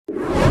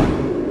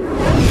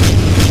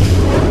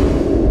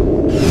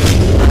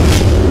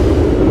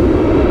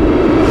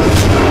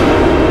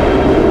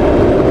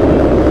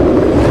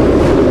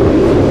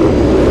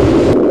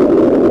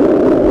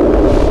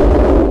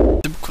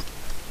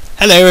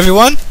Hello,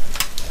 everyone.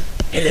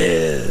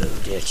 Hello,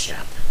 dear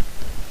chap.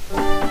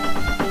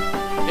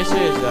 This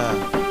is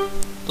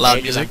Loud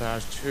Age music. of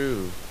Empires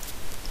 2,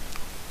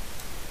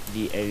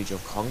 The Age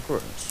of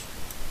Conquerors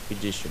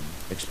edition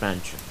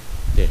expansion.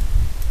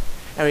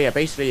 Oh yeah,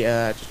 basically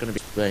just gonna be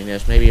explaining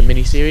this. Maybe a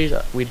mini series.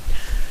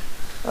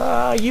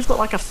 You've got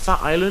like a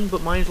fat island,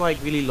 but mine's like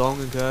really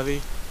long and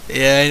curvy.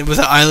 Yeah, and with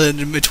an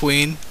island in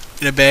between,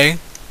 in a bay.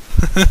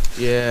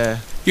 Yeah,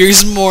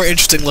 Yours is more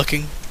interesting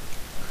looking.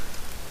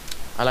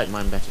 I like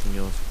mine better than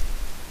yours.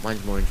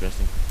 Mine's more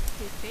interesting.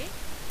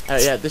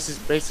 Yeah, this is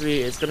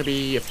basically, it's gonna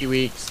be a few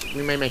weeks.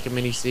 We may make a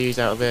mini series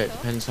out of it.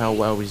 Depends how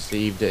well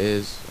received it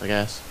is, I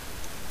guess.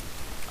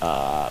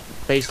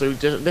 Basically,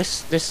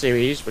 this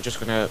series, we're just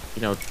gonna,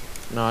 no,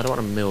 I don't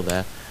want to mill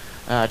there.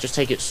 Just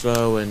take it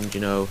slow and,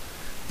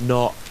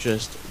 not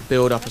just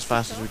build up as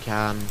fast as we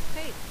can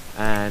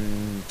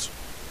and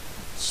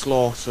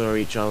slaughter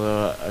each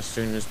other as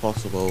soon as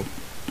possible.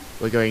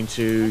 We're going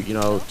to,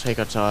 take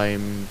our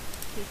time,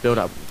 build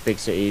up big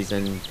cities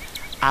and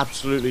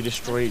absolutely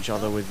destroy each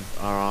other with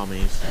our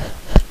armies.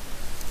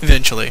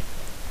 Eventually.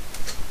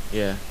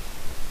 Yeah.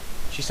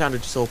 She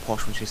sounded so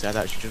posh when she said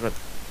that. She just went,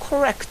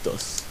 correct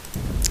us.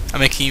 I'm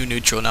making you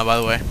neutral now, by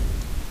the way.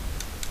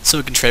 So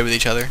we can trade with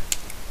each other.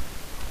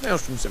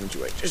 Maelstrom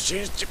 728 just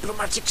changed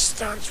diplomatic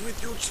stance with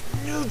you to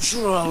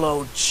neutral,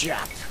 old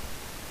chap.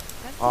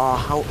 Oh,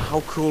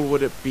 how cool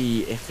would it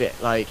be if it,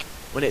 like,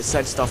 when it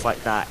said stuff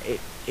like that, it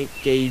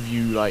gave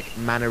you, like,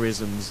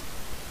 mannerisms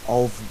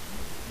of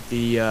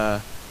the,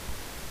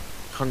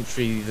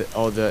 country that,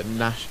 or the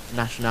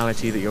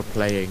nationality that you're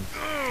playing.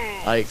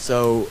 Like,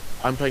 so,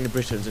 I'm playing the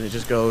Britons and it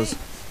just goes,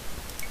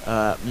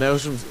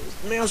 Maelstrom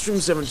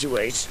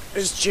 728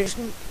 is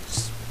changing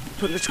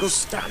political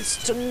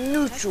stance to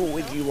neutral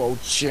with you,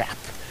 old chap.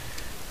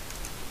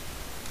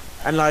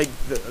 And like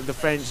the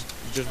French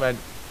just went,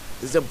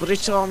 the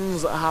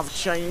Britons have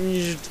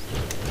changed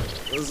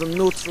the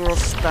neutral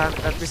stance.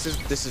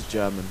 This is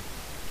German.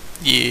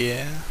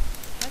 Yeah.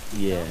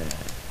 Yeah.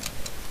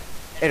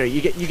 Anyway,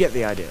 you get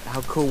the idea.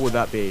 How cool would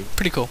that be?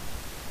 Pretty cool.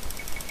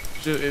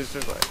 It's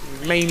just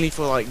like mainly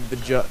for like the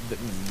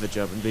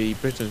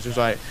Britons, just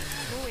like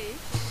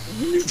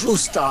neutral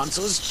stance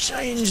has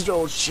changed,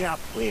 old chap.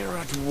 We're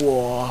at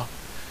war.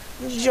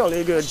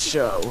 Jolly good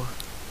show.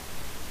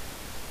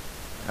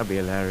 That'd be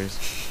hilarious.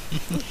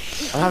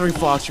 I'm having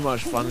far too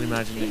much fun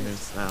imagining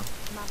this now.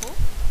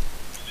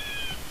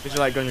 It's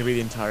like going to be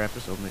the entire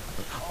episode, mate.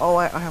 Oh,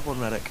 I have one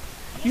relic.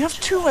 You have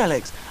 2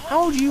 relics.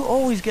 How do you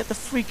always get the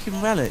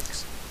freaking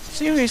relics?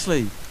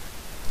 Seriously.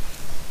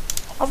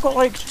 I've got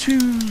like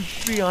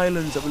 2-3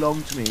 islands that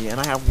belong to me, and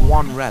I have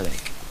 1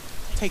 relic.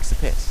 Takes the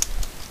piss.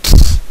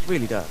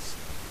 Really does.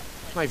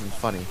 It's not even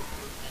funny.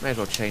 May as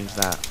well change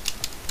that.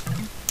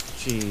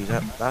 Gee,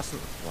 that's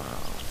wow.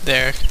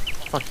 There.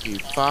 Fuck you.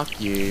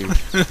 Fuck you.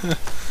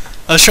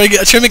 I was trying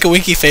to make a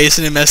winky face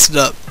and it messed it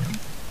up.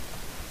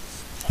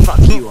 Fuck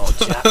you, old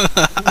chap.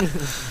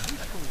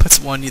 Put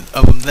one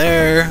of them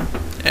there.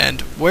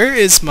 And where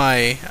is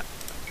my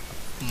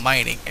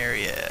mining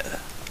area?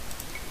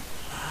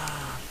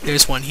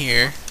 There's one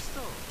here.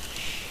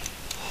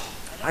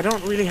 I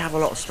don't really have a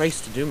lot of space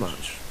to do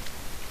much.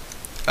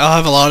 I'll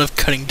have a lot of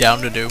cutting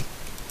down to do.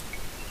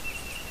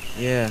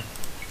 Yeah.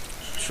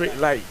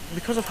 Like,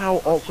 because of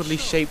how awkwardly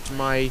shaped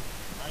my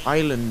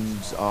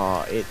islands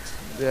are,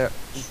 the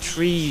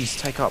trees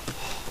take up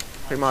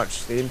pretty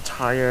much the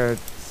entire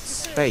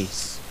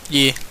space.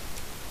 Yeah.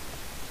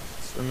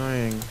 It's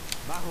annoying.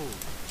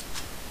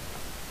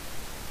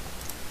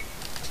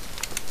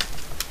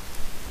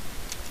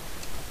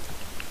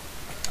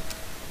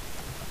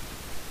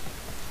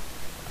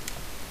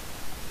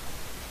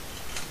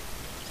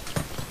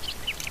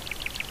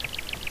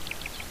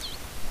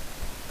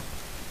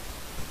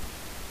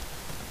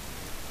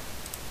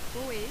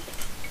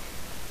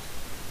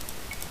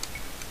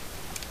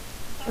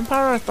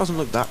 Empire Earth doesn't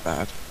look that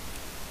bad.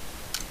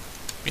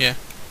 Yeah.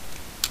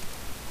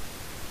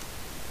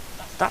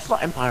 That's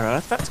not Empire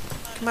Earth. That's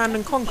Command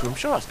and Conquer. I'm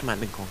sure that's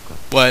Command and Conquer.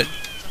 What?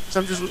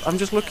 So I'm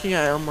just looking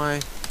at it on my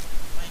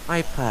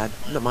iPad.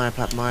 Not my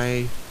iPad.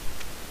 My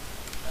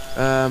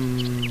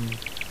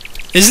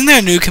Isn't there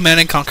a new Command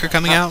and Conquer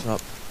coming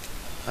laptop. out?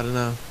 I don't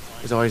know.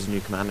 There's always a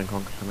new Command and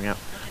Conquer coming out.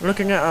 I'm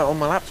looking at it on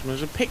my laptop.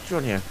 There's a picture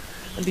on here,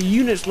 and the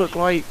units look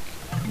like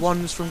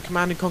ones from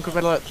Command and Conquer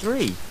Red Alert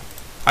 3.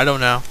 I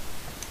don't know.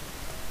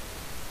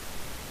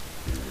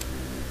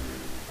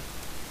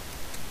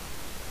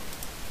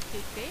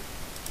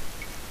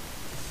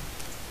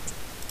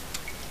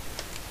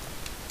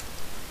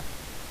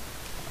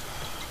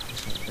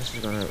 This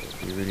is gonna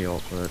be really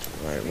awkward.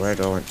 Right, where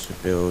do I want to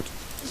build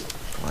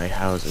my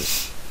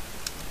houses?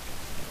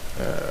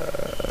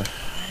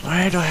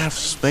 Where do I have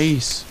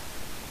space?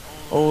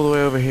 All the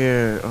way over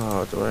here.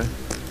 Oh, do I? I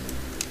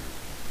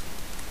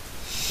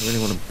really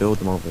want to build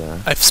them over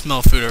there. I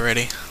smell food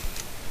already.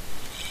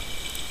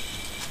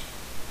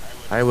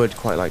 I would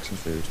quite like some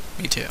food.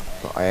 Me too.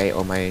 But I ate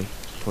all my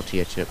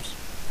tortilla chips.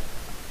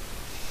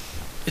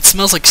 It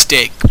smells like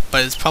steak,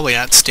 but it's probably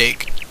not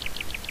steak.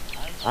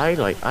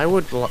 I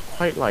would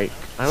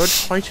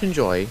quite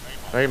enjoy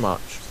very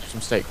much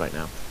some steak right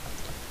now.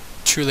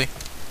 Truly.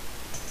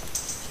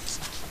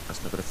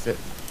 That's not gonna fit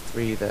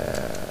 3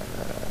 there.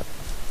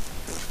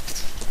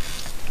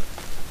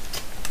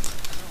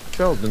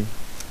 Sheldon.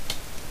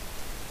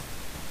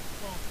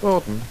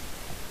 Gordon.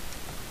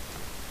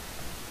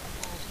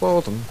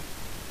 Gordon.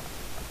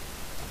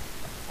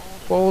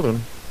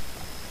 Gordon.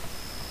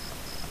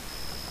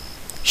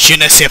 Je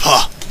ne sais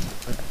pas.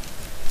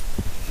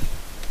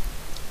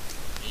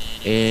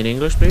 In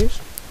English, please.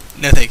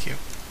 No, thank you.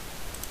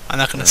 I'm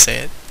not gonna No. say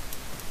it.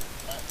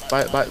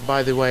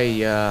 By the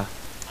way, I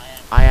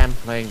am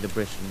playing the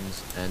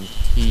Britons, and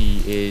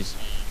he is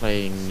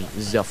playing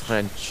the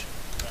French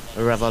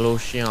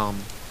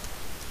Revolution.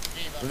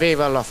 Vive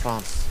la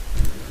France!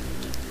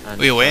 And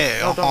Oui, oui.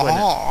 oh, don't win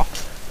it.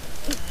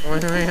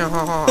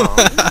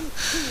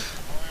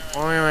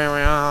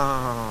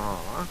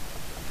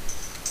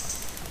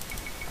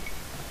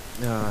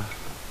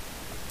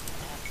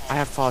 I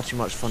have far too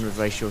much fun with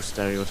racial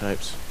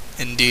stereotypes.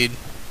 Indeed.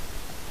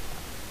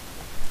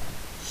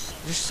 It's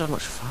just so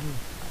much fun.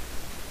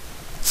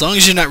 As long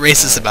as you're not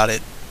racist about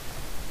it.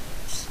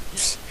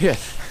 Yeah.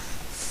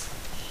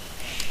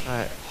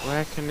 Alright,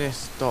 where can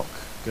this dock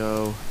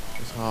go?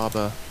 This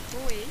harbour?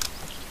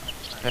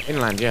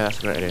 Inland, yeah, that's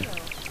a great idea.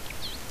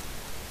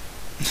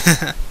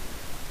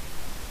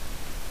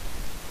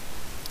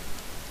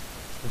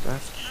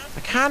 I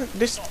can't.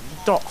 This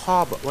dock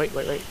harbour. Wait.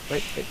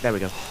 There we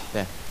go.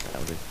 There.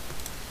 That'll do.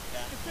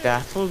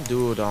 That'll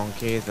do,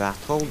 donkey.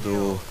 That'll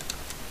do.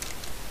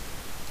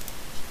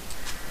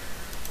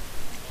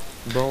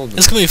 Bold.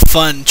 It's gonna be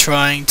fun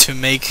trying to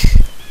make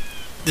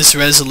this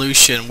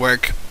resolution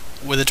work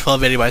with a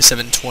 1280 by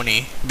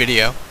 720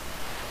 video.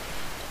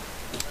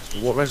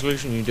 What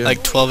resolution you doing? Like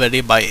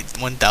 1280 by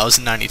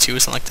 1092 or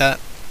something like that.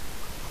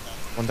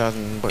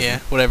 1000. Yeah,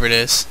 whatever it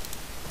is.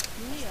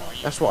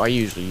 That's what I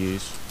usually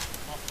use.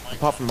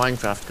 Apart from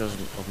Minecraft, because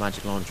of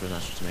Magic Launcher, and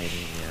that's just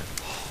amazing. Yeah.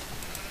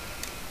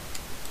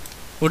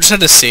 We'll just have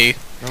to see.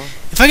 No?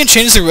 If I can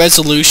change the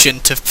resolution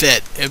to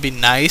fit, it would be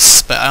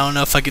nice, but I don't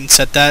know if I can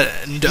set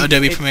that in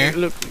Adobe Premiere.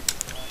 Look,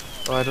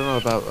 well, I don't know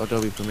about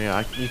Adobe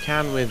Premiere. You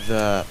can with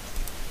the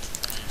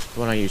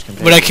one I use.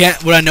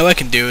 What I know I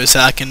can do is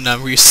that I can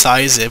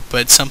resize it,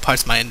 but some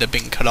parts might end up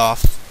being cut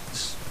off.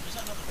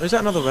 Is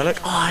that another relic?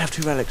 Oh, I have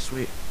 2 relics.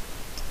 Sweet.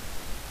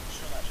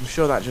 I'm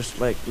sure that just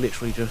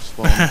literally just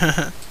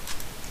spawned.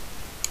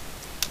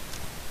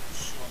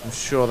 I'm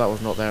sure that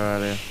was not there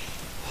earlier.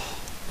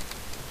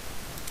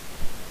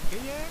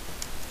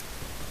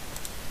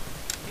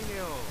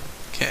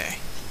 Okay.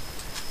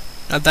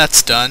 Now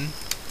that's done.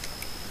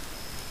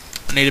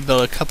 I need to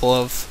build a couple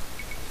of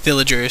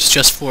villagers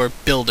just for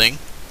building.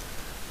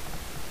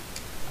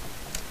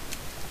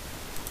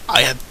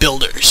 I have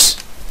builders.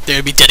 They're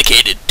to be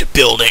dedicated to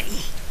building.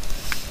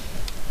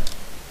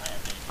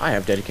 I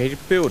have dedicated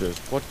builders.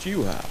 What do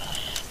you have?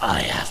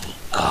 I have an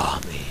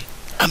army.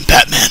 I'm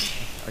Batman.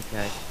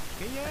 Okay.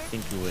 I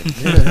think you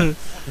win.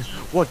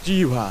 What do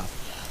you have?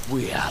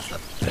 We have a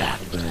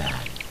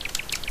Batman.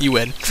 You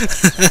win.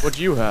 What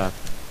do you have?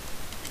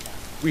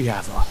 We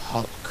have a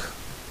Hulk.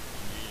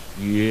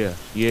 Yeah.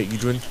 You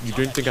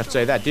didn't think I'd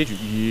say that, did you?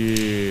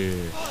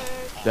 Yeah.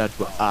 That's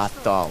what I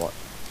thought.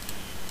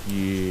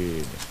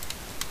 Yeah.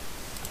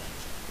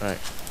 Right.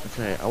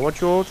 Okay. I want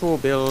you all to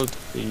build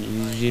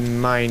the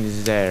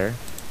mines there.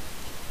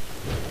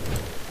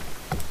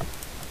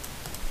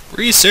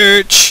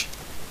 Research.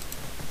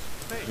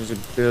 There's a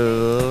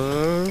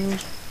build.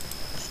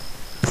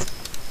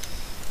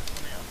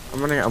 I'm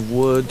running out of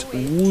wood.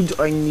 Wood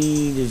I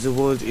need. The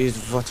wood is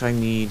what I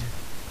need.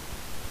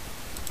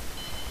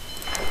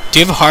 Do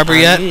you have a harbor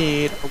yet? I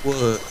need a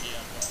wood.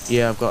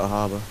 Yeah, I've got a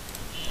harbor.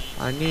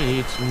 I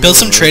need some Build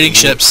some wood. trading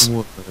ships.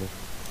 Wood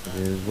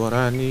is what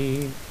I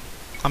need.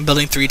 I'm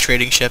building 3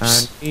 trading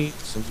ships. I need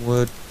some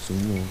wood.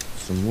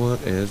 Some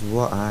wood is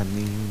what I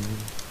need.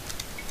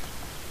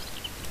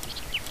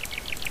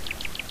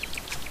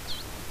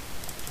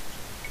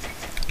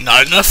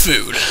 Not enough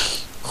food.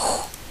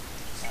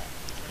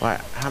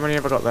 Right, how many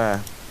have I got there?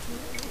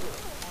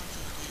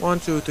 1,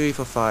 2, 3,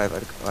 4, 5.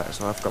 Right,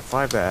 so I've got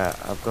 5 there.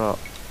 I've got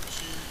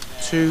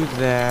 2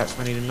 there.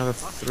 So I need another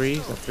 3.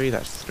 Is that 3?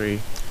 That's 3.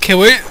 Okay,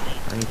 wait.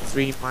 I need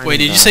 3 mines. Wait,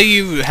 did you say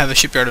you have a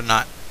shipyard or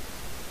not?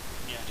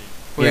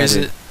 Where is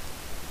it?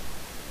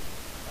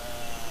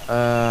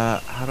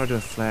 How do I do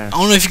a flare? I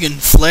don't know if you can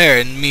flare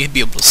and me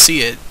be able to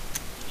see it.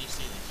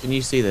 Can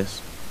you see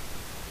this?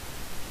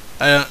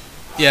 I don't.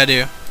 Yeah, I do.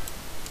 Yeah,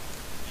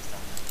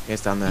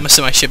 it's down there. I'm gonna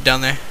set my ship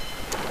down there.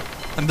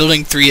 I'm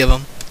building 3 of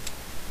them.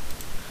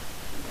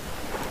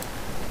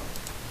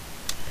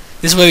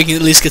 This way we can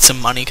at least get some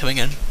money coming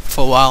in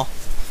for a while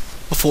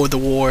before the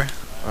war.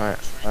 Alright,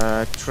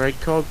 trade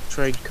cog.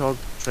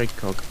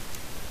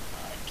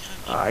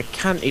 I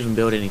can't even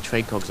build any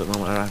trade cogs at the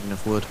moment. I don't have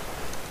enough wood.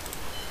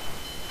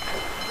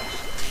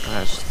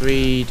 That's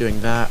 3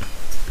 doing that.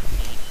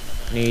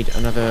 Need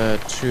another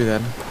 2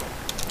 then.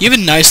 You have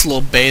a nice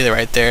little bay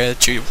right there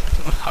that you're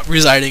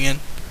residing in.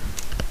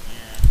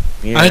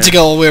 Yeah. I had to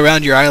go all the way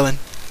around your island.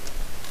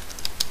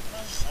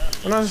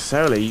 Well, not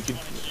necessarily. You could,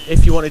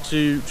 if you wanted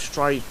to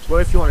strike. Well,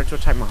 if you wanted to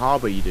attack my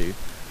harbour, you do.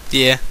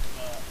 Yeah.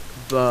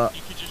 But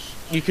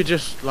you could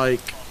just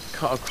like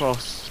cut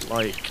across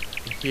like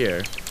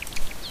here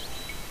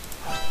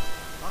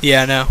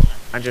Yeah, I know.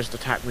 and just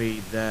attack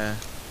me there.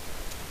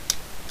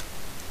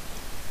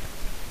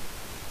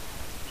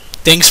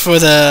 Thanks for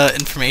the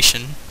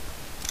information.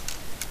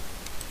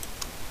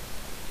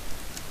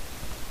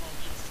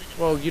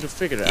 Well, you'd have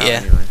figured it out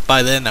Yeah. anyway.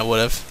 By then I would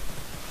have.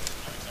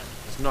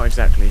 It's not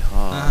exactly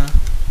hard.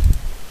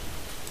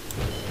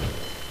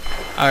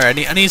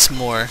 Alright, I need some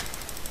more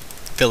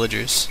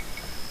villagers.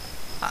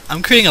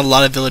 I'm creating a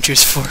lot of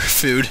villagers for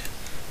food.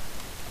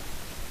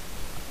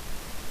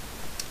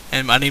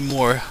 And I need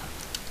more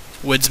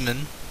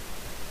woodsmen.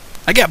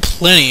 I got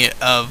plenty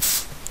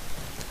of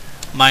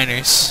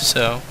miners,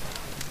 so...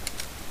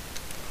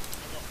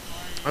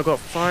 I've got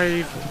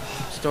 5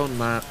 stone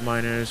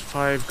miners,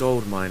 5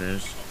 gold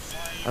miners.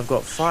 I've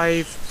got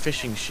 5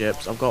 fishing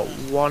ships. I've got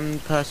 1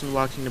 person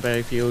working the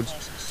berry fields.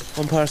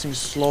 1 person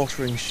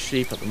slaughtering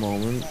sheep at the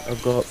moment.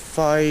 I've got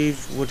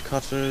 5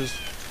 woodcutters,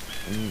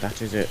 and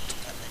that is it.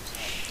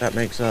 That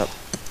makes up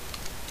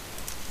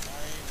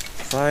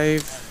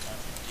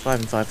 5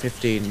 and 5,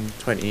 15,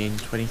 20,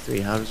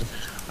 23. How does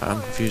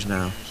I'm confused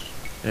now.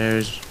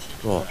 There's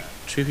what?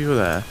 2 people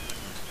there.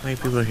 How many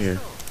people are here?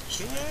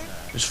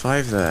 There's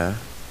 5 there.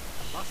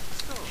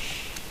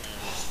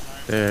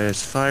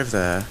 There's 5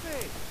 there.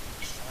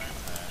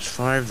 There's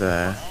 5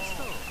 there.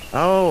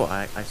 Oh,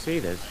 I see.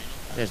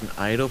 There's an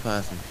idle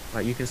person.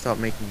 Right, you can start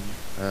making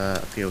a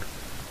field.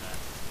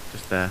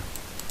 Just there.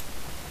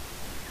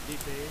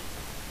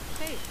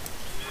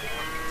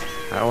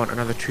 I want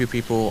another 2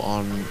 people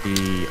on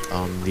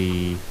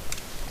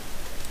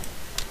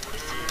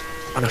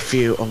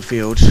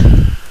fields.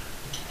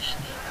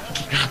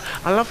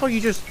 I love how you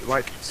just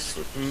like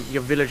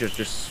your villager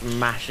just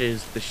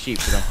smashes the sheep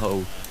with a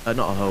hoe.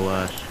 Not a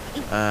hoe.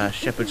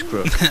 Shepherd's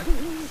crook.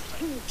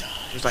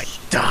 It's like,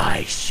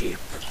 die sheep,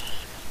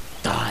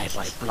 die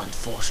by blunt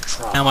force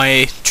trap. Now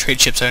my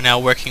trade ships are now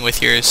working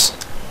with yours.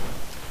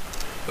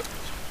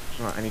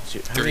 Right, I need to.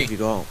 How 3. many have you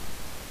got?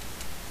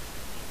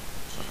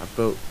 I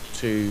built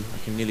 2. I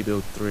can nearly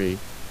build 3.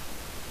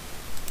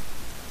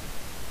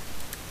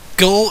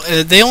 Gold.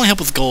 They only help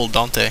with gold,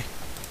 don't they?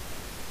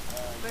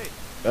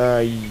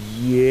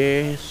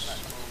 Yes.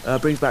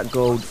 Brings back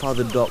gold.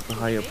 Farther dock, the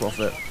higher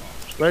profit.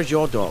 Where's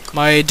your dock?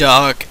 My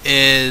dock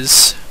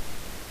is...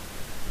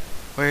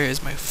 Where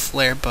is my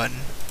flare button?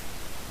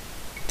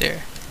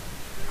 There.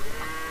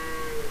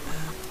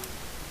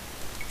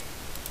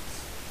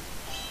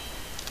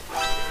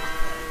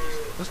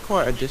 That's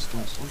quite a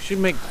distance. We should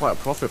make quite a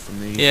profit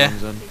from these Yeah.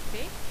 ones then.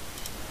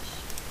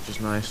 Which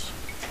is nice.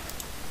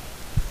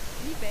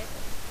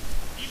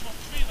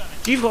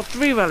 You've got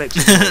 3 relics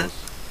of yours.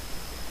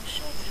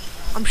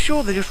 I'm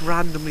sure they just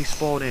randomly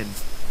spawn in.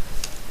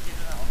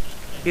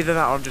 Either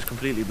that or I'm just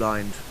completely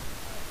blind.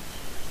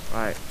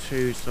 Right,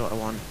 2 sort of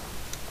 1.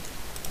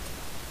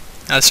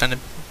 I was trying to...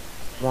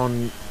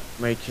 1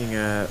 making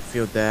a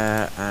field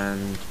there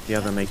and the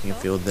other making a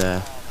field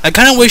there. I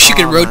kind of wish you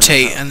could Oh, man,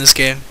 rotate in this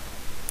game.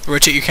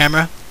 Rotate your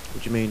camera.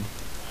 What do you mean?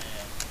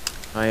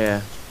 Oh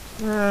yeah.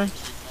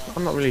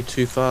 I'm not really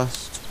too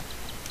fast.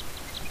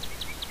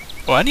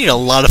 Well, I need a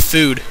lot of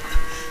food.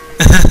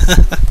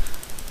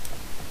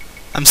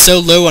 I'm so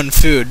low on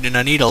food, and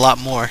I need a lot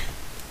more.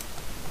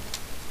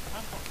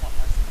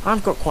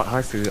 I've got quite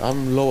high food.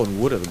 I'm low on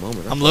wood at the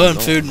moment. I'm low on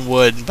food and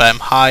wood, but I'm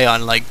high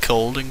on like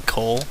gold and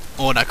coal.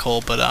 Oh, not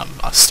coal, but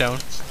stone.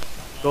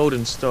 Gold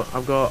and stone.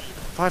 I've got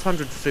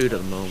 500 food at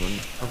the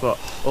moment. I've got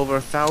over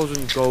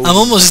 1,000 gold. I'm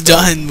almost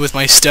done with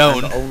my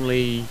stone. And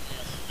only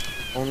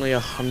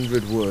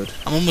 100 wood.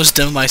 I'm almost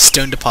done with my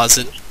stone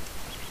deposit.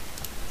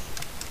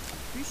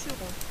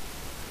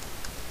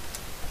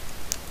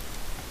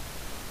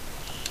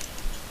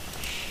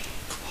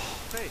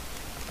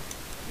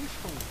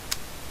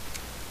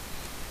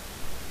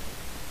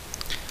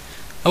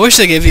 I wish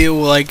they gave you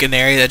like an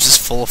area that's just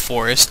full of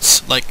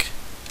forests. Like,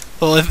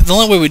 well, the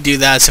only way we do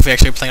that is if we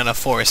actually play on a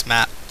forest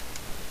map.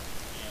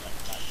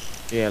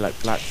 Yeah,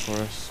 like Black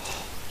Forest.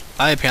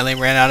 I apparently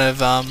ran out of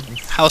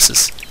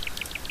houses.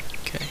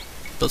 Okay,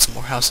 build some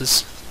more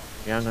houses.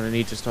 Yeah, I'm gonna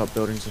need to start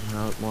building some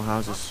more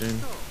houses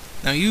soon.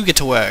 Now you get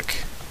to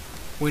work.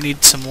 We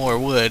need some more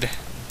wood.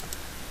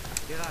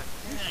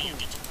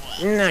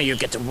 Now you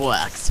get to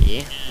work,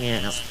 see?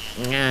 Yes.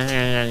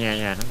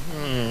 Yes.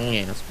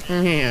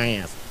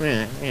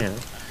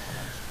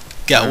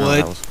 Got Oh, wood,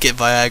 that was- get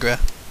Viagra.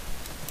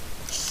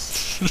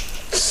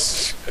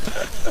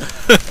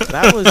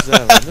 That was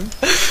random.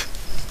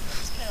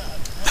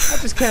 That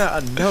just came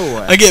out of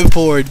nowhere. I get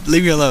bored.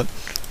 Leave me alone.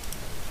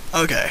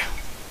 Okay.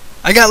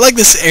 I got like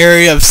this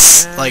area of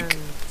like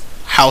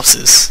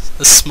houses.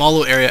 A small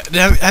little area.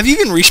 Have you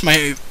even reached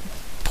my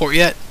port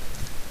yet?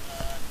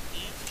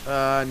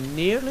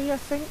 Nearly, I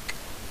think.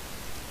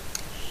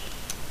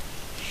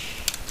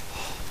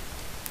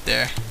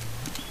 There.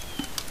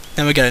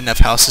 Then we got enough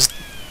houses.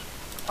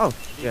 Oh,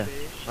 yeah.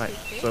 Right.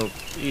 So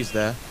he's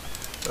there.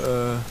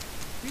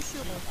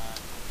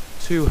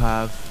 2 2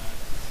 have.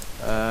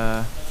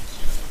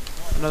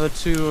 Another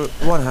 2,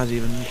 one has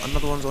even.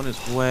 Another one's on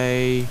its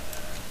way.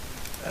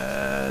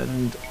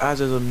 And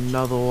as is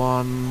another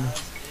one.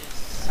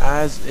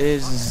 As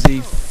is the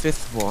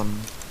 5th one.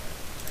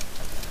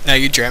 Now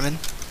you German?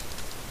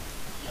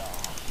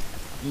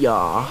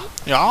 Yeah.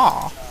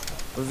 Yeah.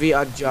 We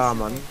are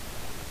German.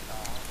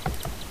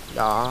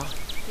 Yeah.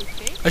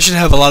 I should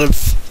have a lot of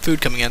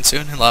food coming in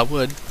soon, and a lot of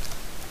wood.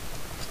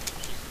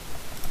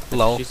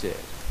 Lol. She said.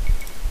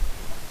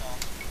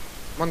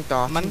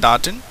 Mandaten.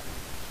 Mandaten?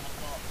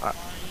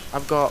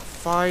 I've got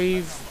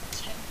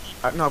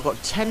 5. No, I've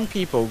got 10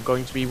 people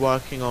going to be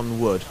working on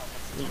wood.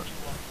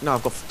 No,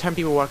 I've got 10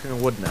 people working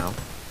on wood now.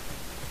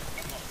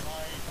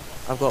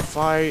 I've got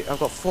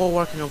 4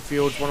 working on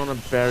fields, 1 on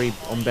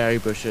berry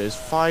bushes,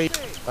 5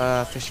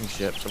 fishing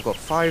ships. I've got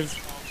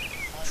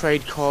 5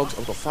 trade cogs.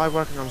 I've got 5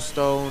 working on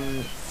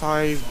stone,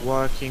 5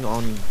 working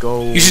on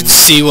gold. You should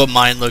see what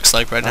mine looks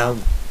like right now.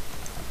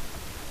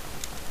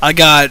 I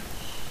got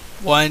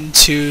 1,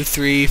 2,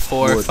 3,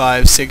 4, wood.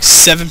 5, 6,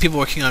 7 people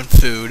working on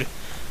food.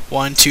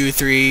 1, 2,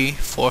 3,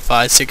 4,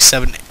 5, 6,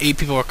 7, 8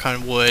 people working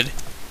on wood.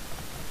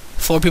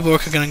 4 people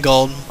working on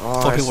gold.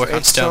 4 people working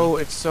on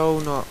stone. It's so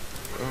not.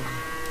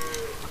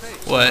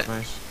 What? Not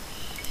nice.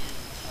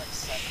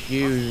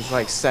 You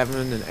like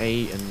 7 and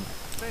 8 and.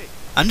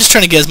 I'm just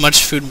trying to get as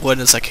much food and wood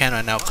as I can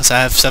right now, because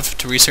I have stuff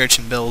to research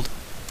and build.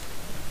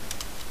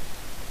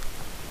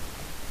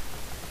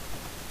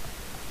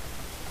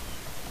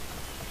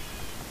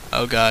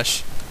 Oh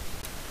gosh.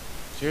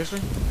 Seriously?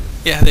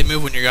 Yeah, they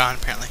move when you're gone,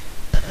 apparently.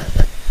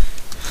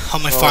 All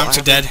my farms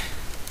are dead.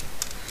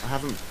 I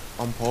haven't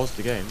unpaused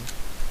the game.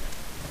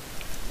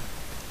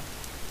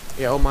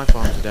 Yeah, all my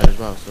farms are dead as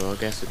well, so I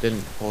guess it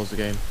didn't pause the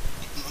game.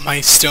 My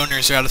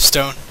stoners are out of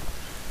stone.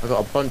 I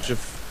got a bunch of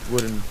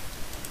wooden,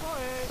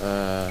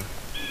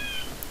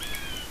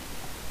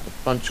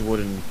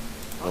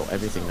 well,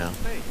 everything now.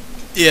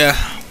 Yeah.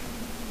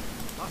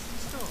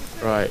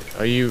 Right,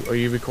 are you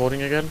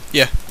recording again?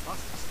 Yeah.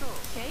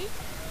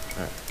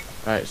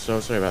 Right, so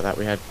sorry about that.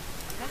 We had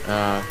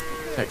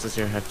Texas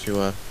here had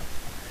to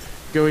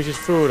go eat his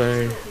food.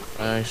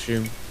 I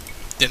assume.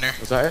 Dinner.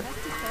 Was that it?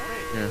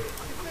 Yeah.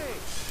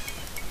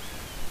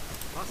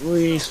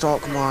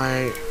 Restock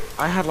my.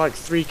 I had like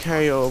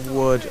 3k of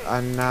wood,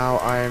 and now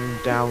I'm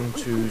down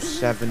to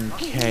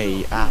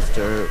 7k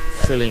after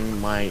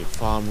filling my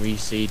farm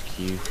reseed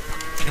queue.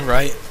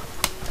 Right.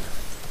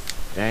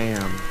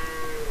 Damn.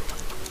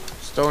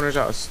 Stoners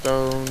out of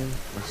stone.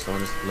 My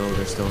stoners, load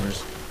of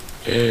stoners.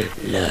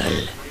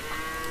 Lol.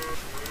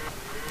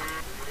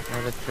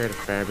 Oh, they've cleared a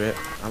fair bit.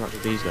 How much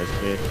have these guys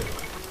cleared?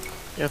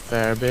 Yeah, a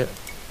fair bit.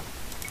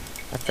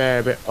 A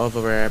fair bit of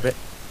a rare bit.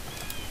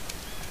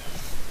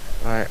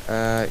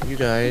 Alright, you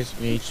guys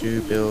need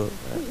to build,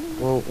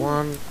 well,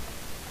 1,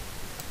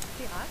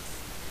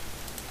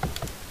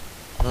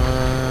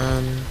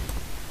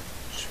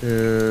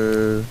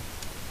 2,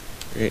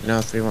 3,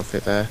 no, 3 won't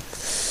fit there.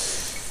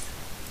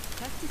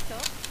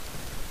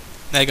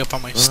 Now I go up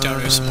on my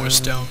stoners, some more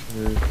stone.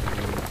 2,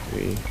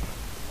 3.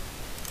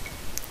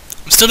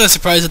 I'm still not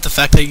surprised at the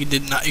fact that you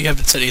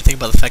haven't said anything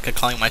about the fact of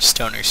calling my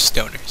stoners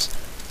stoners.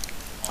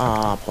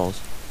 Ah, balls.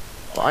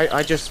 Well,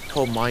 I just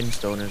called mine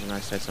stoners and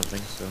I said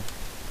something, so.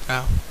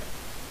 Oh.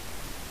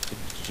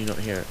 Did you not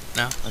hear it?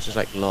 No. I was just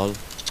like, lol.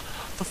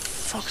 For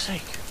fuck's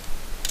sake.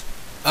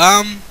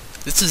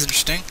 This is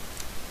interesting.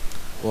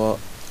 What?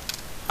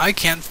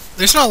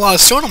 There's not a lot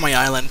of stone on my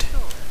island.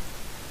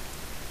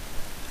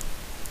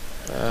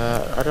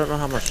 I don't know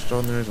how much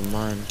stone there is on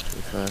mine, to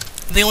be fair.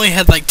 They only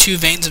had like 2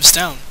 veins of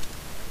stone.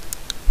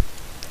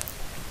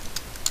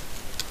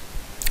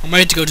 I might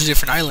have to go to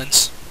different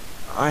islands.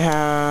 I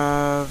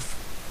have.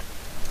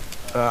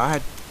 I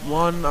had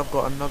 1. I've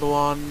got another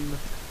one.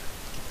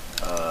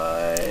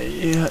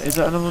 Yeah, is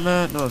that another one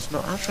there? No, it's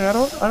not. Actually, I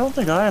don't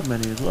think I have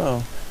many as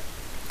well.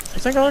 I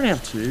think I only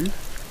have 2.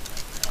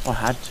 Or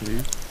had 2.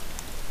 Is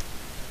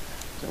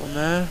that one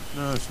there?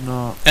 No, it's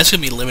not. That's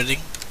gonna be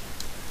limiting.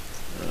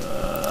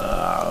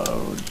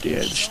 Oh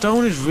dear.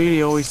 Stone is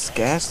really always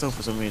scarce though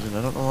for some reason.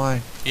 I don't know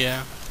why.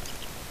 Yeah.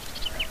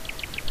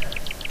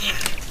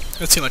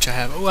 Let's see how much I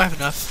have. Oh, I have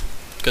enough.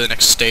 Go to the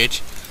next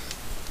stage.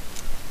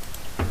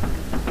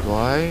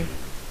 Why?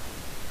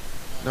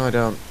 No, I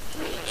don't.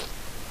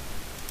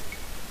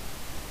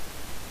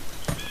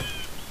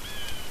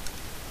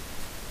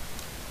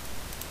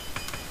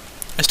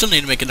 I still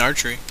need to make an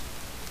archery.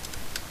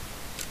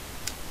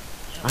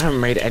 I haven't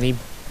made any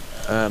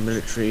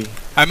military.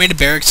 I made a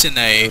barracks and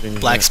a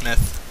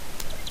blacksmith.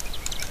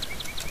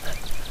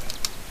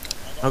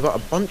 I got a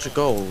bunch of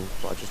gold,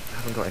 but I just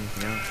haven't got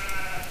anything else.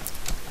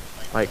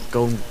 Like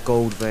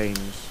gold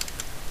veins.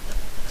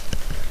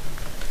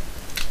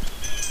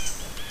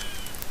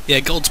 Yeah,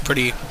 gold's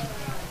pretty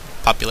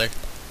popular.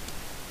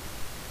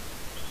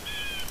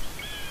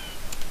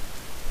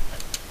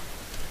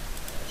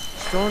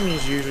 Stone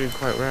is usually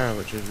quite rare,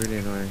 which is really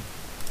annoying.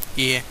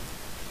 Yeah.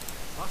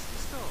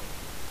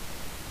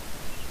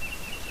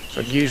 So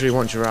usually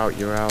once you're out,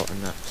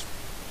 and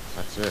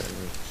that's it.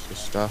 And it's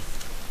just stuff.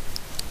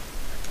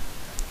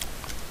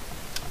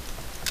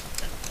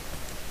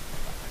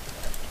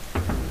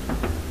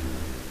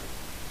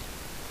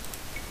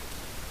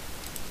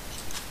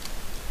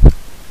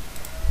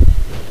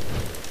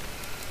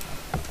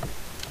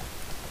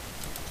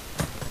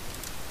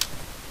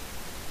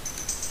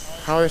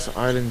 how this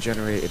island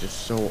generated is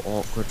so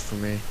awkward for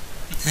me.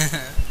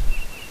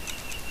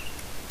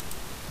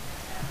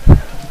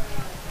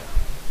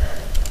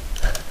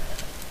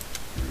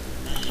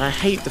 I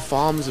hate the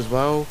farms as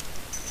well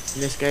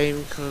in this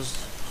game because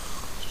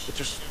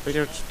they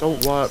just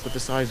don't work with the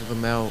size of a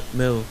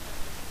mill.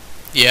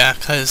 Yeah,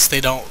 because they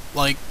don't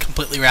like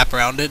completely wrap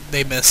around it.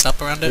 They mess up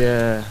around it.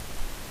 Yeah.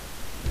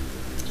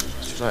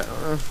 It's just like,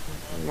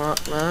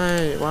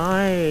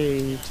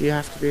 why do you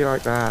have to be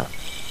like that?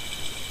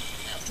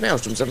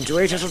 Maelstrom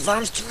 728 has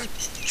advanced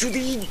to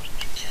the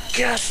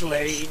castle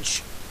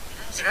age.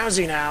 How's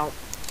he now?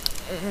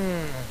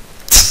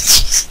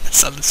 That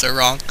sounded so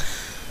wrong.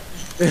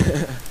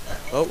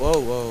 Whoa,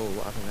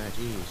 what happened there?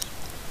 Jeez.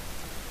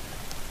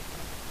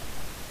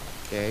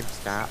 Game,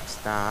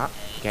 stop.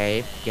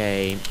 Game,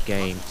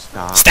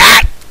 stop.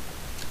 Stat!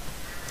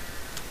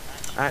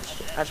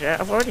 Actually,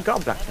 I've already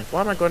got a blacksmith.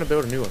 Why am I going to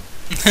build a new one?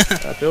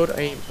 Build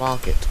a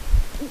market.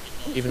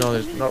 Even though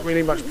there's not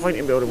really much point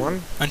in building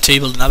one. Until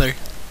you build another.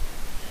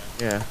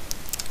 Yeah.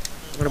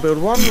 I'm going to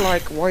build one,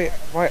 like, right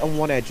on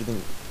one edge of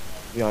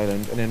the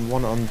island, and then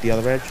one on the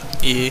other edge.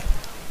 Yeah.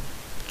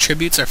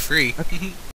 Tributes are free.